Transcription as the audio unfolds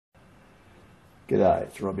G'day,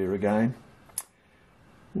 it's Rob here again.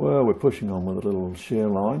 Well, we're pushing on with a little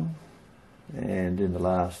Sherline, and in the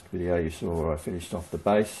last video you saw I finished off the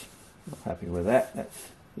base. I'm happy with that. That's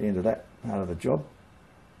the end of that part of the job.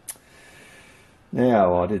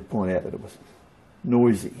 Now, I did point out that it was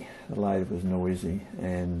noisy. The lathe was noisy,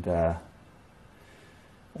 and I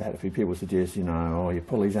had a few people suggest, oh, your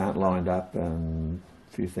pulleys aren't lined up, and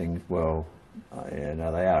a few things. Well, yeah,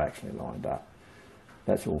 no, they are actually lined up.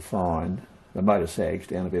 That's all fine. The motor sags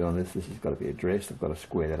down a bit on this. This has got to be addressed. I've got to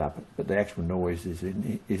square that up. But the actual noise is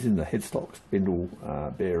in the headstock spindle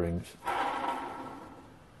bearings.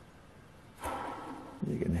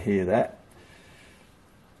 You can hear that.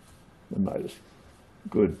 The motor's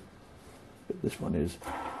good, but this one is.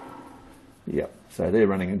 Yep. So they're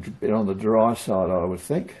running a bit on the dry side, I would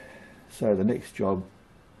think. So the next job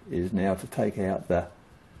is now to take out the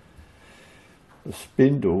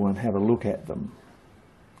spindle and have a look at them.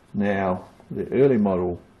 Now, the early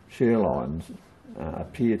model Sherlines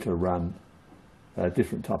appear to run a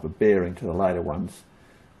different type of bearing to the later ones,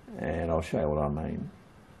 and I'll show you what I mean.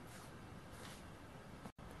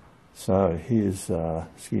 So here's a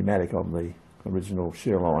schematic of the original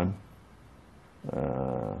Sherline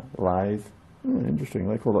lathe. Interesting,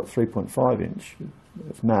 they call it 3.5 inch.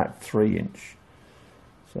 It's marked 3 inch.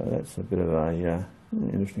 So that's a bit of a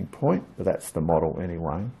interesting point, but that's the model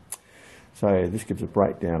anyway. So this gives a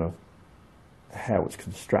breakdown of how it's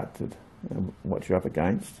constructed and what you're up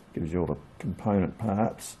against. Gives you all the component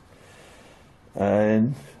parts.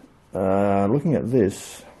 And looking at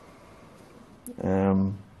this,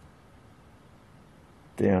 down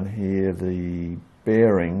here the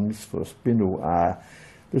bearings for a spindle are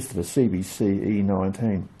listed as CBC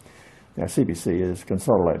E19. Now CBC is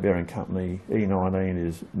Consolidated Bearing Company, E19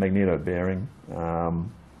 is magneto bearing.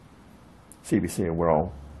 CBC are where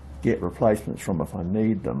I'll get replacements from if I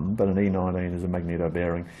need them, but an E19 is a magneto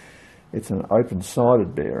bearing. It's an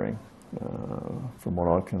open-sided bearing, from what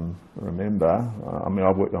I can remember. I mean,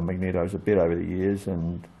 I've worked on magnetos a bit over the years,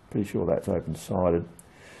 and pretty sure that's open-sided.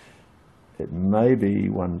 It may be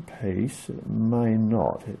one piece, it may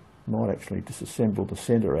not. It might actually disassemble the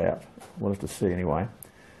centre out. We'll have to see anyway.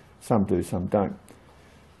 Some do, some don't.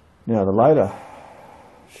 Now, the later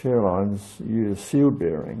Sherlines use sealed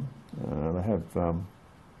bearing. They have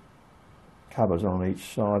covers on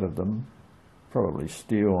each side of them, probably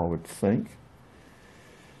steel, I would think.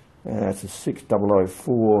 It's a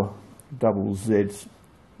 6004 double Z.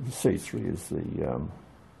 The C3 is the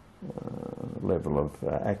level of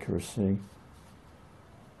accuracy.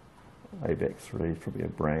 ABEC 3 is probably a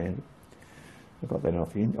brand. I got that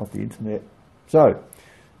off the internet. So,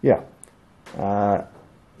 yeah,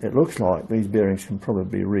 it looks like these bearings can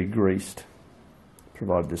probably be re-greased,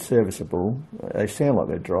 provided they're serviceable. They sound like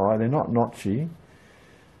they're dry. They're not notchy.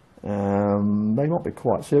 They might be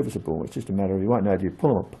quite serviceable. It's just a matter of, you won't know, do you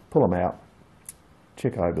pull them out,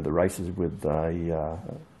 check over the races with a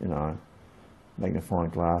magnifying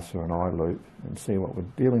glass or an eye loupe and see what we're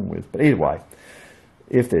dealing with. But either way,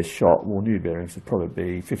 if they're shot, well, new bearings would probably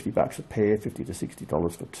be $50 a pair, $50 to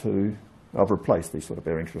 $60 for two. I've replaced these sort of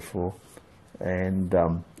bearings before, and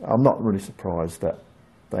I'm not really surprised that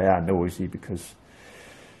they are noisy, because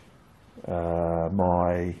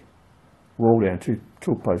my roll down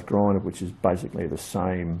tool post grinder, which is basically the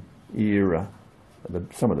same era,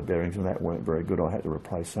 some of the bearings on that weren't very good. I had to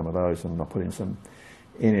replace some of those, and I put in some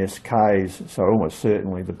NSKs, so almost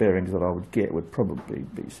certainly the bearings that I would get would probably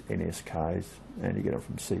be NSKs, and you get them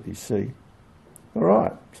from CPC.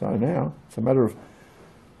 Alright, so now it's a matter of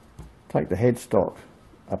take the headstock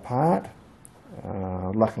apart.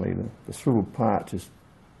 Luckily the swivel part just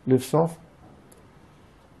lifts off,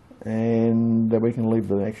 and we can leave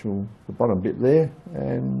the bottom bit there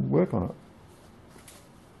and work on it.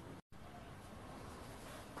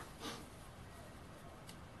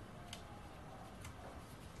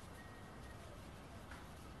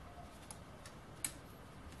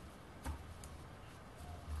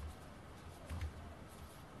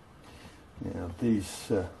 Now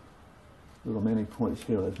these little mounting points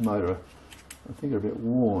here on this motor, I think are a bit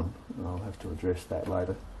worn. I'll have to address that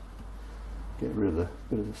later. Get rid of the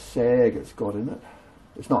bit of the sag it's got in it.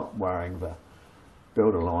 It's not worrying the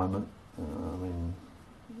belt alignment. I mean,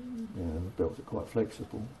 the belts are quite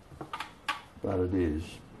flexible, but it is,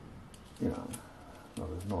 not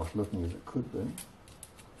as nice looking as it could be.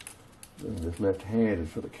 Doing this left-handed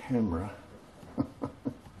for the camera.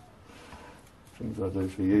 Things I do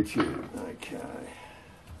for YouTube. Okay.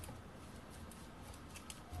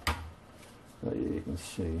 So yeah, you can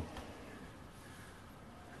see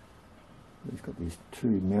he's got these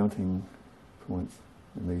two mounting points,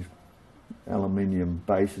 and these aluminium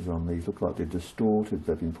bases on these look like they're distorted,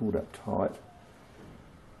 they've been pulled up tight.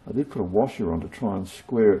 I did put a washer on to try and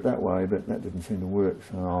square it that way, but that didn't seem to work,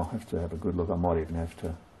 so I'll have to have a good look. I might even have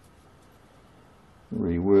to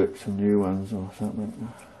rework some new ones or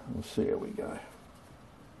something. We'll see how we go.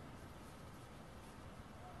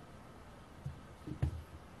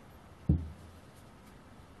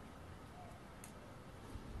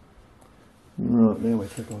 Right, now we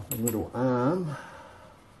take off the little arm.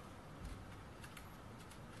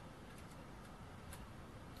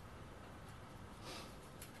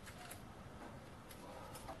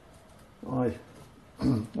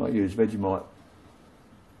 I use Vegemite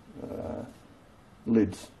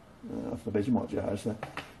lids for the Vegemite jars. So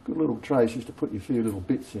good little trays just to put your few little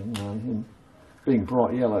bits in. And being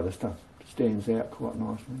bright yellow, the stuff stands out quite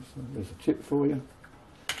nicely. So there's a tip for you.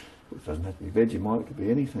 It doesn't have to be Vegemite, it could be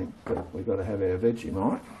anything, but we've got to have our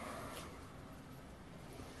Vegemite.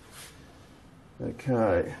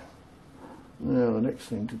 Okay, now the next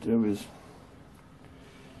thing to do is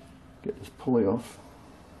get this pulley off.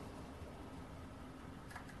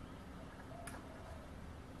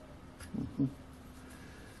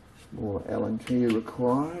 Smaller Allen key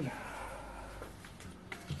required.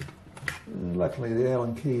 And luckily the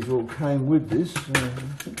Allen keys all came with this. I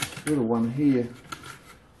think this little one here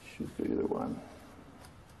should be the one.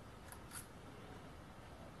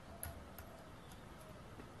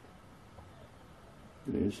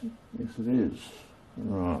 It is. Yes, it is.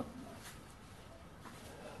 Right.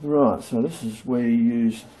 Right, so this is where you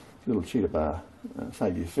use a little cheater bar.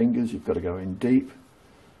 Save your fingers, you've got to go in deep.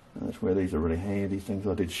 That's where these are really handy things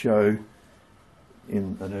I did show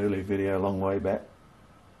in an earlier video a long way back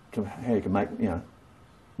to how you can make,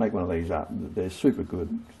 make one of these up. They're super good,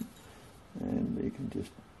 and you can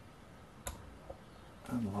just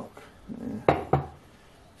unlock. Yeah.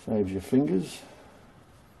 Saves your fingers.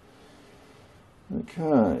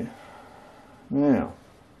 Okay, now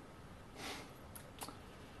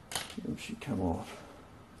let she come off.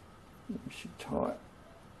 She's tight.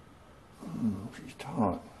 She's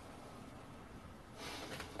tight.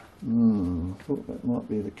 Thought that might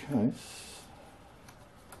be the case.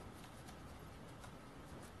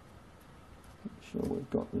 Not sure we've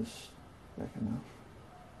got this back enough.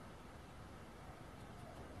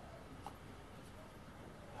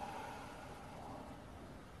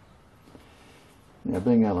 Now,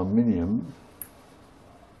 being aluminium,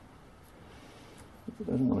 it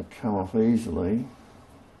doesn't want to come off easily.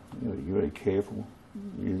 You've got to be very careful.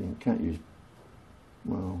 Can't use,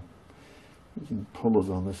 using pullers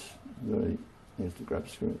on this. There's the grub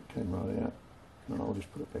screw, it came right out. No, I'll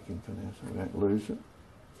just put it back in for now so we don't lose it.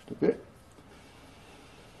 Just a bit.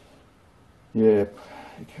 Yeah,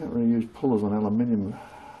 you can't really use pullers on aluminium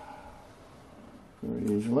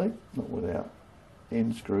very easily, not without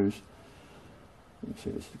end screws. You can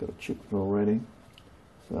see this has got a chip already.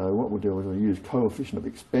 So what we'll do is we'll use coefficient of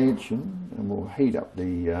expansion, and we'll heat up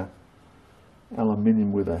the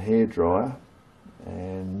aluminium with a hairdryer,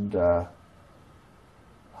 and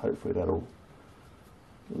hopefully that'll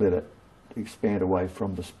let it expand away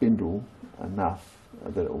from the spindle enough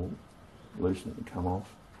that it will loosen it and come off.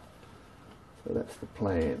 So that's the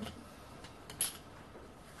plan.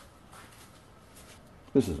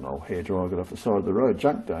 This is an old hairdryer I got off the side of the road,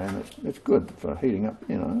 junk day, and it's good for heating up,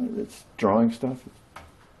 it's drying stuff.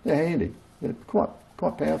 They're handy, they're quite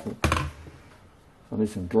powerful. I need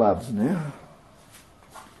some gloves now.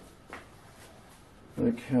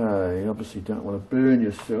 Okay, obviously don't want to burn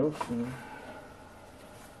yourself, so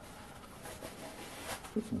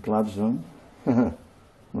put some gloves on. Well,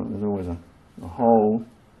 there's always a hole.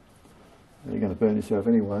 You're going to burn yourself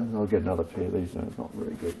anyway. I'll get another pair of these, though. It's not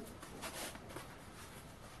very good.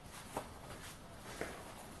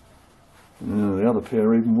 The other pair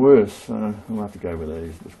are even worse, so I'll have to go with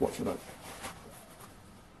these. Just watch it up.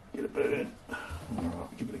 Get a burn.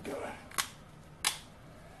 Alright, give it a go.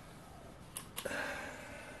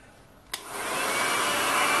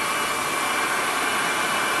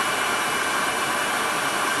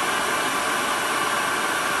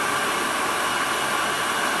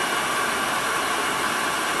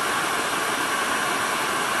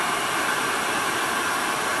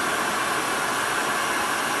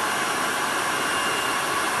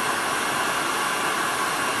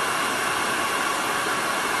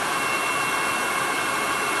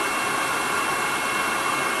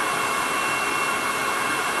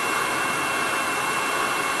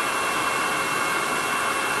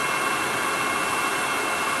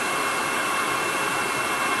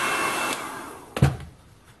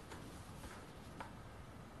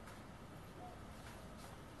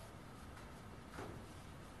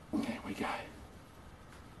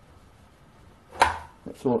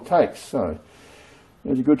 That's all it takes. So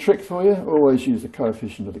there's a good trick for you. Always use the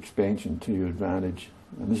coefficient of expansion to your advantage.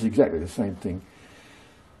 And this is exactly the same thing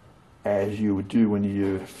as you would do when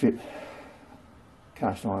you fit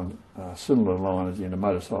cast iron cylinder liners in a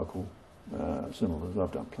motorcycle cylinders.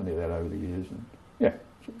 I've done plenty of that over the years, and yeah,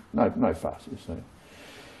 no fuss. So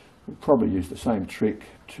we'll probably use the same trick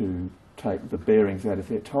to take the bearings out if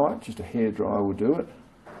they're tight. Just a hairdryer will do it.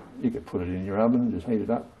 You could put it in your oven, just heat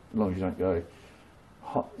it up, as long as you don't go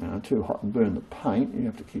hot, too hot and burn the paint. You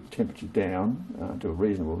have to keep the temperature down to a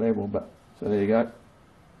reasonable level. But so there you go.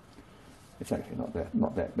 It's actually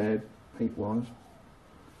not that bad heat wise.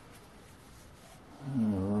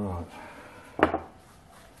 All right.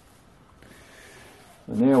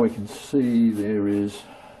 So now we can see there is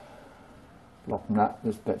lock nut.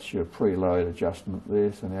 That's your preload adjustment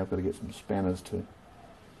there. So now I've got to get some spanners to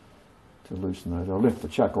loosen those. I'll left the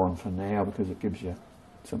chuck on for now because it gives you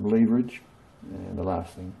some leverage. And the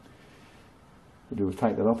last thing to do is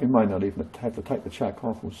take that off. You may not even have to take the chuck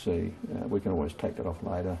off. We'll see. We can always take that off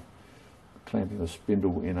later. Clamping the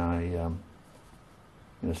spindle in a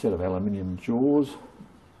set of aluminium jaws.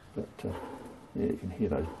 But yeah, you can hear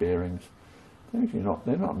those bearings. They're actually not.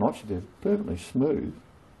 They're not notched. They're perfectly smooth.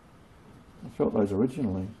 I felt those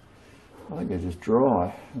originally. I think they're just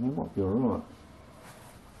dry, and they might be all right.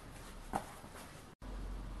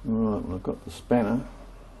 Right, well, I've got the spanner,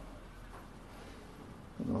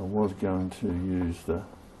 and I was going to use the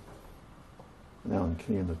Allen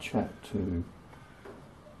key in the chuck to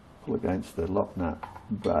pull against the lock nut,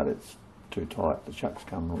 but it's too tight. The chuck's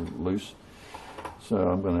come loose, so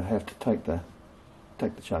I'm going to have to take the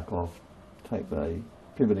chuck off, take the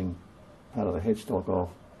pivoting part of the headstock off,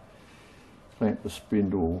 clamp the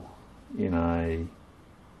spindle in a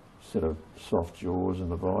set of soft jaws in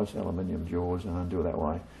the vise, aluminium jaws, and undo it that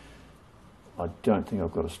way. I don't think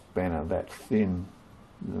I've got a spanner that thin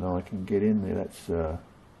that I can get in there. That's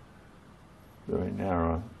very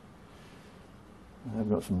narrow. I have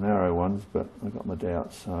got some narrow ones, but I've got my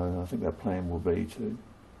doubts, so I think our plan will be to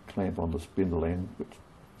clamp on the spindle end, which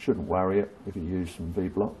shouldn't worry it if you use some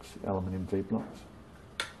V-blocks, aluminium V-blocks.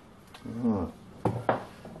 Right,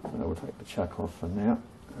 so we'll take the chuck off for now.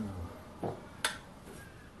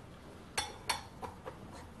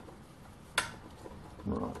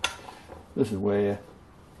 Right, this is where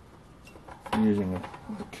using a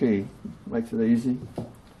key makes it easy.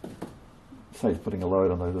 Saves putting a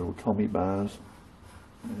load on those little Tommy bars,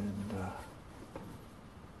 and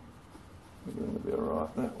we're going to be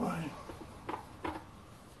alright that way.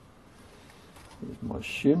 Here's my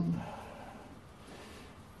shim,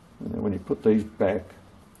 and then when you put these back,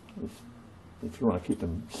 if you want to keep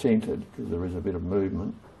them centred, because there is a bit of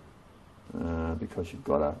movement, because you've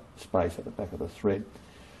got a space at the back of the thread,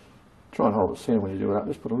 try and hold it centre when you do it up.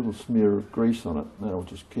 Just put a little smear of grease on it, and that'll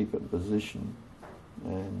just keep it in position,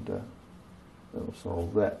 and that'll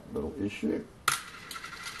solve that little issue.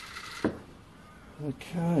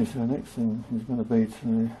 Okay, so next thing is going to be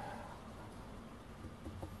to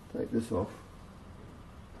take this off.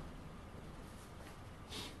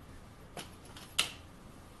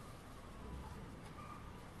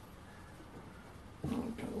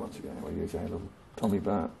 Okay, once again we'll use a little Tommy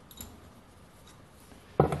bar.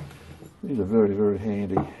 These are very, very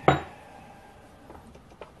handy.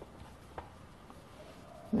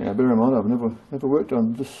 Now bear in mind, I've never worked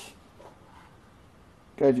on this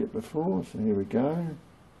gadget before, so here we go.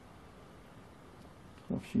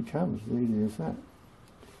 Off she comes, as easy as that.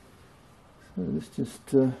 So this just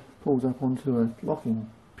pulls up onto a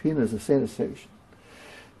locking pin as a centre section.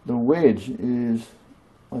 The wedge is,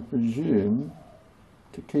 I presume,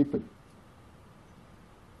 to keep it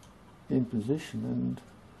in position, and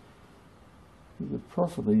you could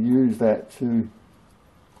possibly use that to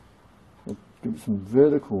give it some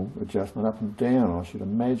vertical adjustment up and down, I should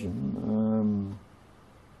imagine.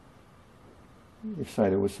 If, say,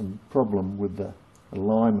 there was some problem with the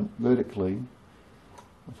alignment vertically,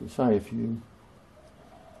 I should say if you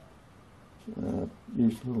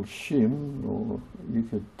use a little shim, or you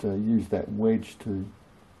could use that wedge to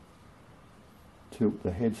tilt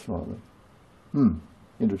the head slightly.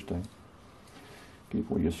 Interesting.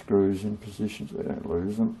 Keep all your screws in position so they don't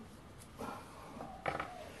lose them.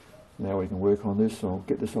 Now we can work on this. I'll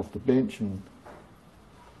get this off the bench and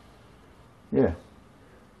yeah,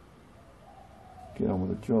 get on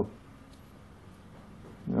with the job.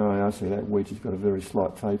 Oh, I see that wedge has got a very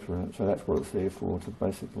slight taper in it, so that's what it's there for, to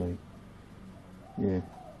basically, yeah,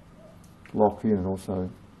 lock in and also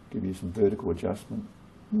give you some vertical adjustment.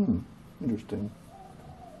 Interesting.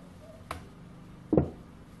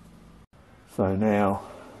 So now,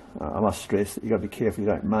 I must stress that you've got to be careful you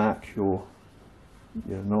don't mark your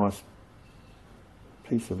your nice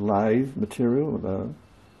piece of lathe material,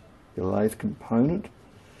 your lathe component.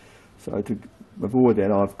 So to avoid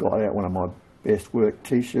that, I've got out one of my best work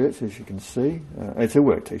t-shirts, as you can see. It's a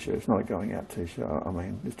work t-shirt, it's not a going out t-shirt. I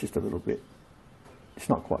mean, it's just a little bit, it's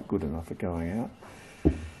not quite good enough for going out.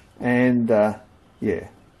 And yeah,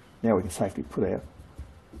 now we can safely put our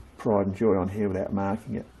pride and joy on here without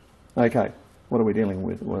marking it. Okay, what are we dealing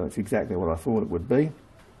with? Well, it's exactly what I thought it would be.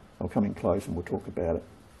 I'll come in close and we'll talk about it.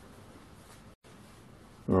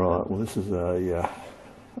 Right, well, this is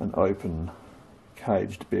an open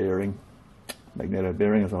caged bearing, magneto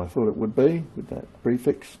bearing, as I thought it would be, with that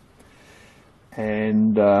prefix.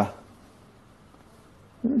 And there's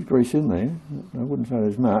grease in there. I wouldn't say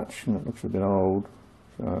there's much, and it looks a bit old.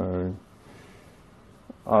 So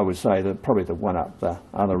I would say that probably the one up the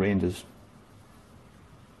other end is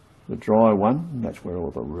the dry one. That's where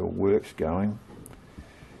all the real work's going.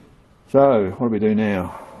 So what do we do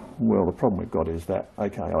now? Well, the problem we've got is that,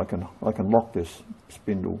 okay, I can lock this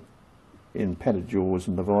spindle in padded jaws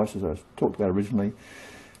and devices I talked about originally,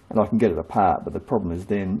 and I can get it apart, but the problem is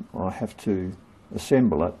then I have to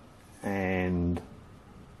assemble it and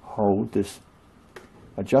hold this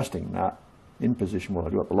adjusting nut in position while I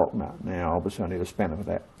do up the lock nut. Now obviously I need a spanner for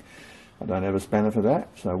that. I don't have a spanner for that,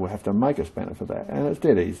 so we'll have to make a spanner for that, and it's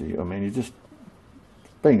dead easy. I mean, you just,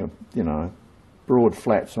 being broad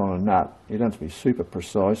flats on a nut, you don't have to be super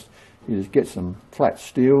precise. You just get some flat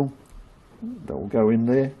steel that will go in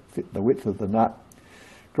there, fit the width of the nut,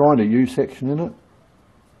 grind a U section in it.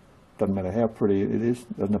 Doesn't matter how pretty it is,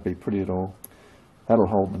 doesn't have to be pretty at all. That'll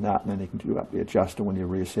hold the nut, and then you can do up the adjuster when you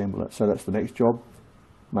reassemble it. So that's the next job,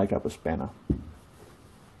 make up a spanner.